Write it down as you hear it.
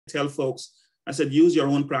tell folks, I said, use your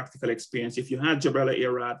own practical experience. If you had Gibberella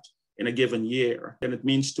aerat in a given year, then it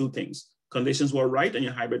means two things. Conditions were right and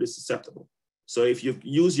your hybrid is susceptible. So if you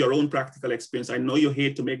use your own practical experience, I know you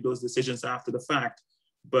hate to make those decisions after the fact,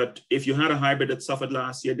 but if you had a hybrid that suffered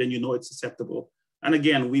last year, then you know it's susceptible. And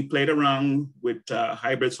again, we played around with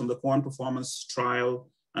hybrids from the corn performance trial,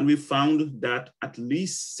 and we found that at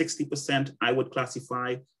least 60% I would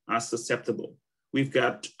classify as susceptible. We've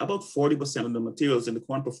got about 40% of the materials in the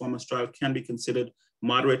corn performance trial can be considered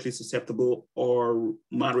moderately susceptible or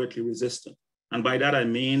moderately resistant. And by that, I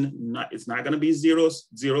mean, it's not gonna be zero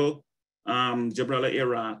Gibberella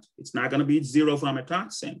aerat. It's not gonna be zero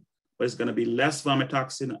vomitoxin, but it's gonna be less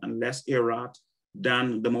vomitoxin and less aerat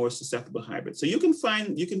than the more susceptible hybrid. So you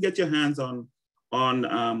can get your hands on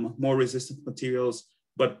more resistant materials,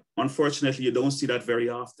 but unfortunately, you don't see that very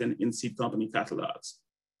often in seed company catalogs.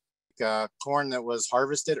 Corn that was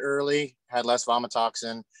harvested early had less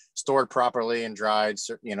vomitoxin, stored properly and dried,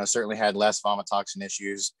 certainly had less vomitoxin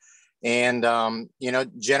issues. And,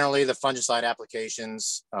 generally the fungicide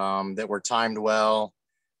applications that were timed well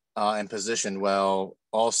and positioned well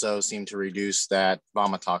also seem to reduce that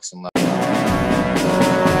vomitoxin level.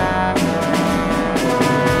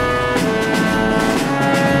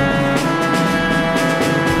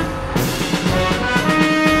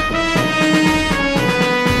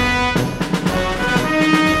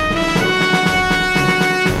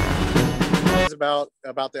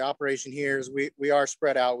 About the operation here is we are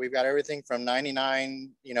spread out. We've got everything from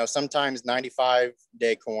 99, sometimes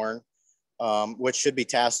 95-day corn, which should be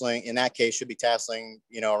tasseling. In that case, should be tasseling,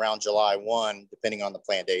 around July 1, depending on the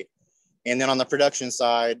plant date. And then on the production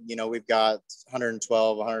side, we've got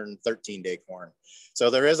 112, 113-day corn. So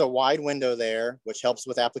there is a wide window there, which helps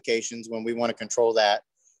with applications when we want to control that.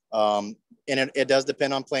 And it does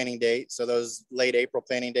depend on planting date. So those late April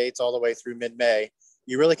planting dates all the way through mid-May,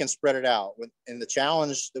 you really can spread it out. And the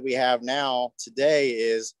challenge that we have now today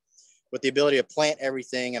is with the ability to plant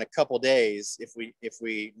everything in a couple days, if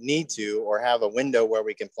we need to, or have a window where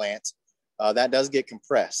we can plant, that does get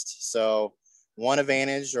compressed. So one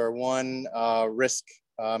advantage or one risk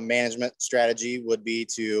management strategy would be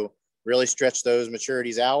to really stretch those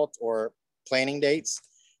maturities out or planting dates.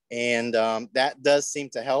 And that does seem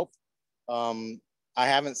to help. I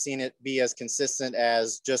haven't seen it be as consistent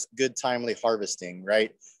as just good timely harvesting,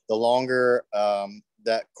 right? The longer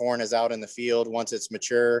that corn is out in the field, once it's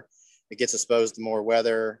mature, it gets exposed to more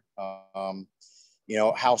weather.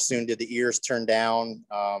 How soon did the ears turn down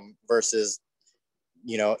versus,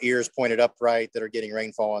 ears pointed upright that are getting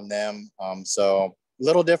rainfall on them. So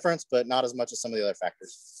little difference, but not as much as some of the other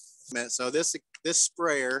factors. So this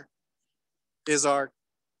sprayer is our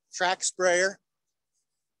track sprayer.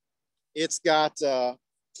 It's got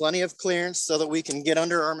plenty of clearance so that we can get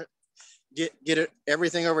under get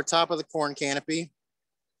everything over top of the corn canopy.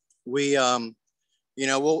 We,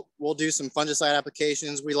 we'll do some fungicide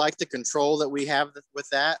applications. We like the control that we have with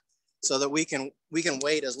that, so that we can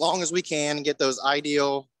wait as long as we can and get that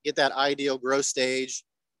ideal growth stage,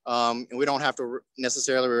 and we don't have to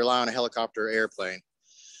necessarily rely on a helicopter or airplane.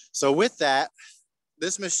 So with that,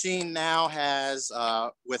 this machine now has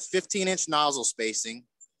with 15-inch nozzle spacing,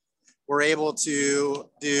 we're able to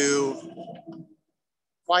do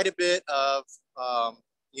quite a bit of,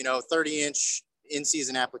 30-inch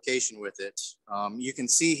in-season application with it. You can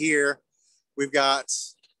see here, we've got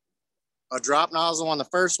a drop nozzle on the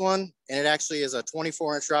first one, and it actually is a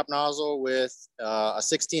 24-inch drop nozzle with a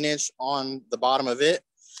 16-inch on the bottom of it.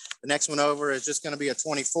 The next one over is just going to be a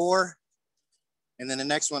 24. And then the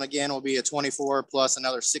next one again will be a 24 plus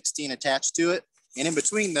another 16 attached to it. And in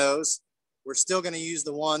between those, we're still going to use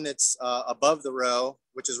the one that's above the row,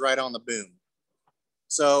 which is right on the boom.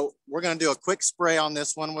 So we're going to do a quick spray on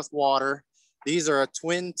this one with water. These are a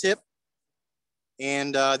twin tip,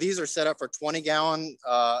 and these are set up for 20 gallon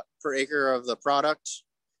per acre of the product.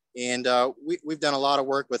 And we've done a lot of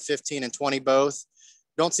work with 15 and 20 both.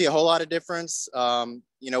 Don't see a whole lot of difference.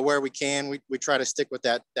 Where we can, we try to stick with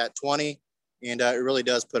that 20, and it really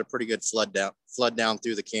does put a pretty good flood down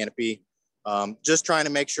through the canopy. Just trying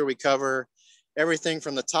to make sure we cover everything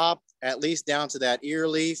from the top, at least down to that ear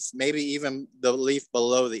leaf, maybe even the leaf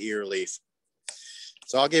below the ear leaf.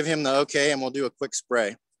 So I'll give him the okay, and we'll do a quick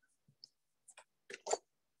spray.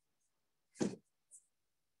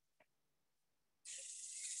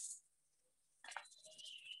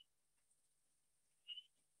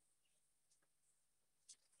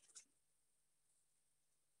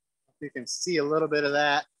 You can see a little bit of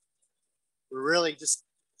that. We're really just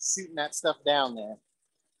shooting that stuff down there.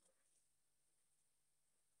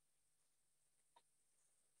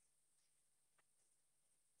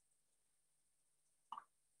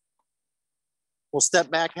 we'll step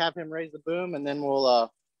back, have him raise the boom, and then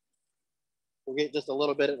we'll get just a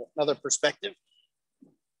little bit of another perspective.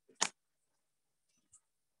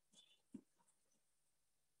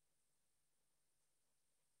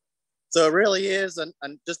 So it really is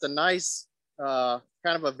just a nice, kind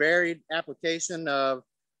of a varied application of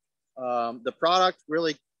the product,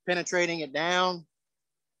 really penetrating it down,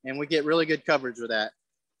 and we get really good coverage with that.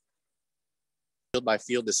 Field by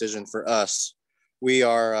field decision for us. We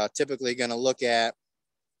are typically going to look at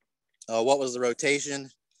what was the rotation.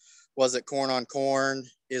 Was it corn on corn?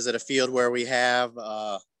 Is it a field where we have,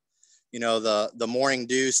 you know, the morning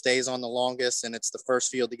dew stays on the longest and it's the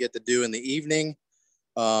first field to get the dew in the evening?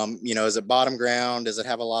 You know, is it bottom ground? Does it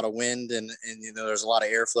have a lot of wind and you know, there's a lot of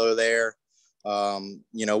airflow there?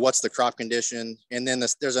 You know, what's the crop condition? And then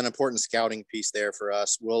there's an important scouting piece there for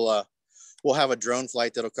us. We'll have a drone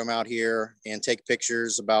flight that'll come out here and take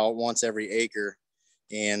pictures about once every acre.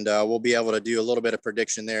 And we'll be able to do a little bit of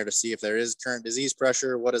prediction there to see if there is current disease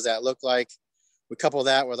pressure. What does that look like? We couple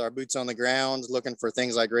that with our boots on the ground, looking for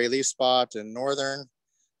things like gray leaf spot and northern,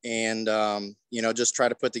 and you know, just try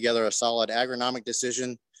to put together a solid agronomic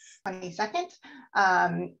decision. 22nd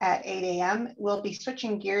at 8 a.m. We'll be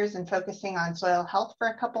switching gears and focusing on soil health for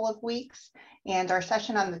a couple of weeks. And our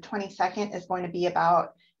session on the 22nd is going to be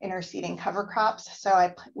about interseeding cover crops.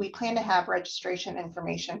 So we plan to have registration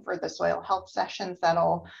information for the soil health sessions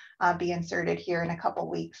that'll be inserted here in a couple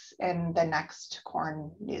weeks in the next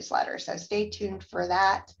corn newsletter. So stay tuned for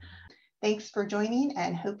that. Thanks for joining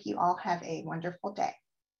and hope you all have a wonderful day.